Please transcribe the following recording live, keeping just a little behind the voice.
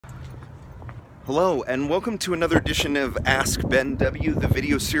Hello, and welcome to another edition of Ask Ben W, the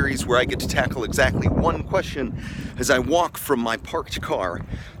video series where I get to tackle exactly one question as I walk from my parked car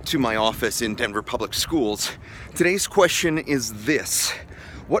to my office in Denver Public Schools. Today's question is this: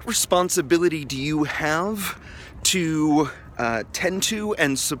 what responsibility do you have to tend to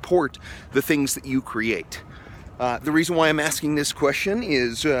and support the things that you create? The reason why I'm asking this question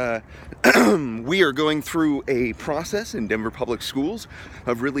is we are going through a process in Denver Public Schools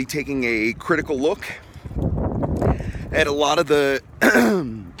of really taking a critical look at a lot of the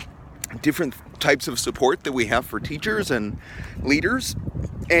different types of support that we have for teachers and leaders,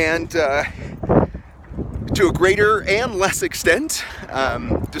 and to a greater and less extent,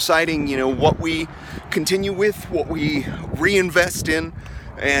 deciding, what we continue with, what we reinvest in,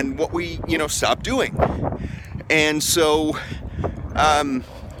 and what we, stop doing. And so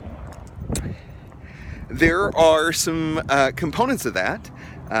there are some components of that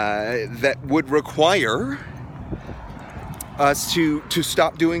that would require us to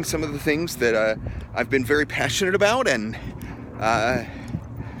stop doing some of the things that I've been very passionate about and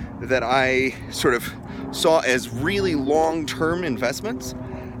that I sort of saw as really long-term investments.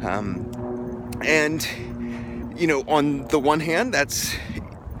 And on the one hand, that's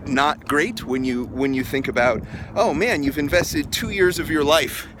not great when you think about, oh man, you've invested 2 years of your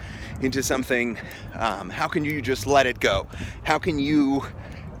life into something. How can you just let it go? How can you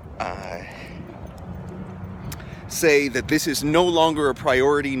say that this is no longer a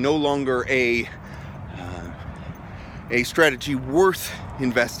priority, no longer a strategy worth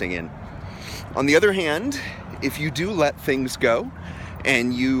investing in? On the other hand, if you do let things go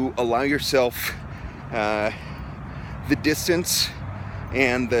and you allow yourself the distance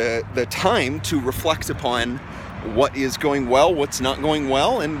and the time to reflect upon what is going well, what's not going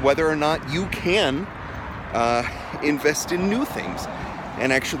well, and whether or not you can invest in new things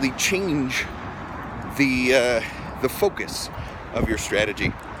and actually change the focus of your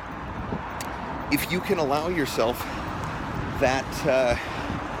strategy. If you can allow yourself that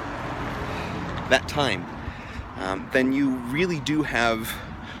time, then you really do have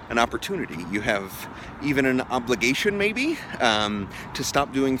an opportunity. You have even an obligation, maybe, to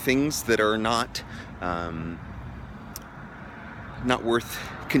stop doing things that are not worth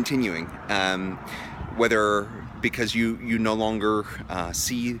continuing. Whether because you no longer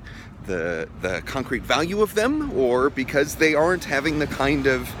see the concrete value of them, or because they aren't having the kind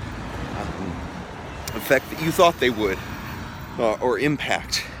of effect that you thought they would, or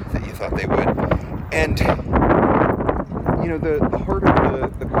impact that you thought they would. And the heart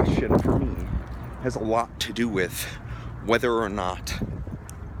of the question for me has a lot to do with whether or not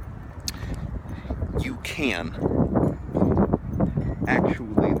you can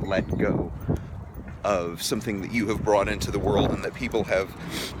actually let go of something that you have brought into the world and that people have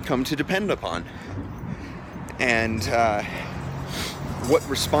come to depend upon. And what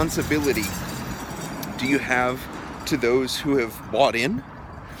responsibility do you have to those who have bought in,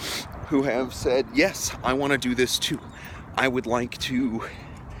 who have said, yes, I want to do this too. I would like to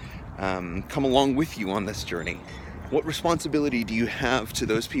come along with you on this journey. What responsibility do you have to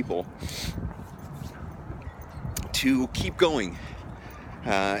those people to keep going,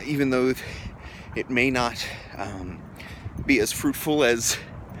 even though it may not be as fruitful as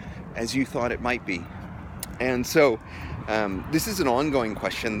you thought it might be? And so this is an ongoing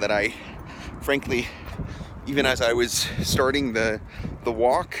question that I, frankly, even as I was starting the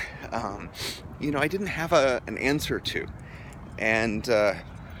walk, I didn't have an answer to. And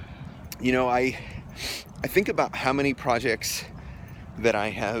I think about how many projects that I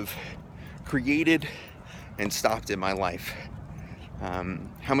have created and stopped in my life.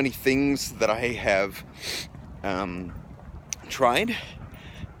 How many things that I have tried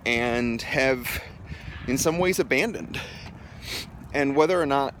and have in some ways abandoned. And whether or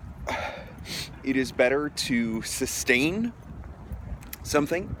not it is better to sustain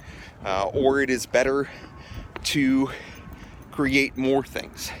something, or it is better to create more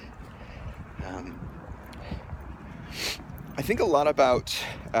things. I think a lot about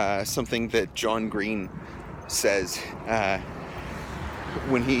something that John Green says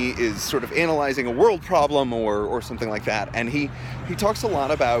when he is sort of analyzing a world problem or something like that. And he talks a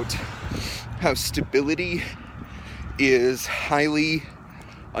lot about how stability is highly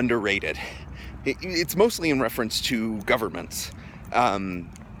underrated. It's mostly in reference to governments.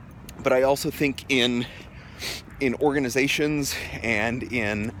 But I also think in organizations and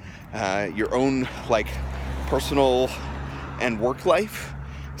in your own personal and work life,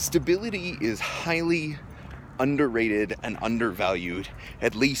 stability is highly underrated and undervalued,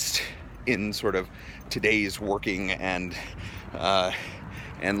 at least in sort of today's working and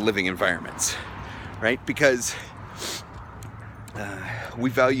living environments. right? Because we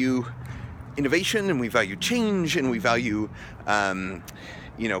value innovation, and we value change, and we value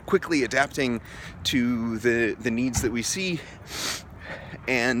quickly adapting to the needs that we see.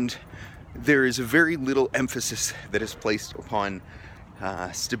 And there is very little emphasis that is placed upon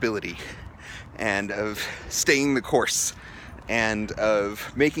stability, and of staying the course, and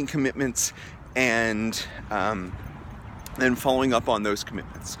of making commitments, and following up on those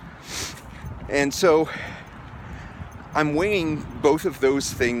commitments. And so I'm weighing both of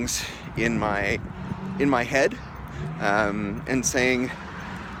those things in my head, and saying,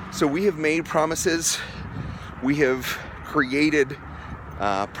 so we have made promises, we have created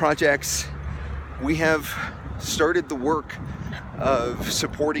projects, we have started the work of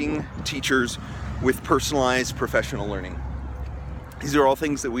supporting teachers with personalized professional learning. These are all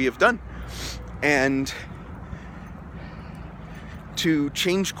things that we have done. And to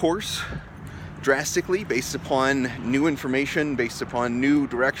change course drastically based upon new information, based upon new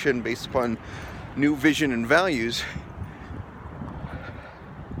direction, based upon new vision and values,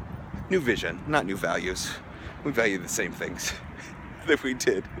 new vision, not new values. We value the same things that we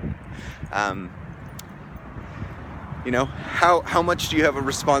did. How much do you have a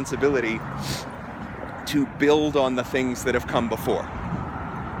responsibility to build on the things that have come before?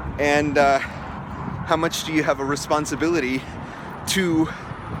 And how much do you have a responsibility to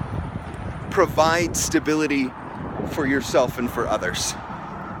provide stability for yourself and for others?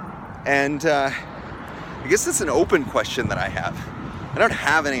 And I guess that's an open question that I have. I don't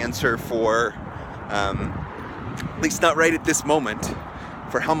have an answer for, at least not right at this moment,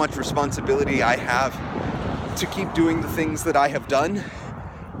 for how much responsibility I have to keep doing the things that I have done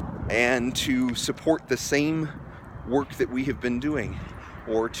and to support the same work that we have been doing,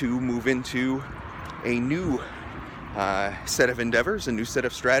 or to move into a new set of endeavors, a new set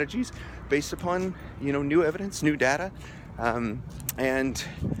of strategies based upon new evidence, new data, and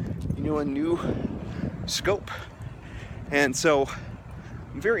a new scope. And so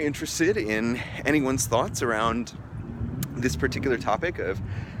I'm very interested in anyone's thoughts around this particular topic of,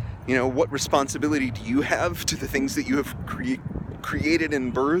 what responsibility do you have to the things that you have created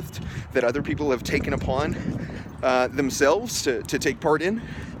and birthed that other people have taken upon themselves to take part in?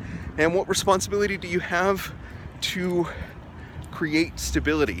 And what responsibility do you have to create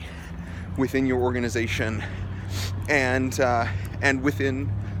stability within your organization and within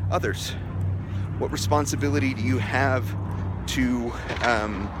others? What responsibility do you have to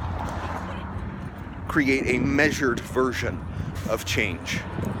create a measured version of change?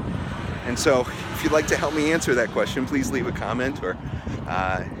 And so if you'd like to help me answer that question, please leave a comment, or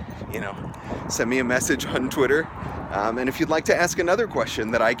send me a message on Twitter. And if you'd like to ask another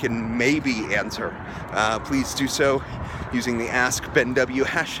question that I can maybe answer, please do so using the Ask Ben W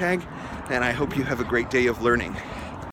hashtag. And I hope you have a great day of learning.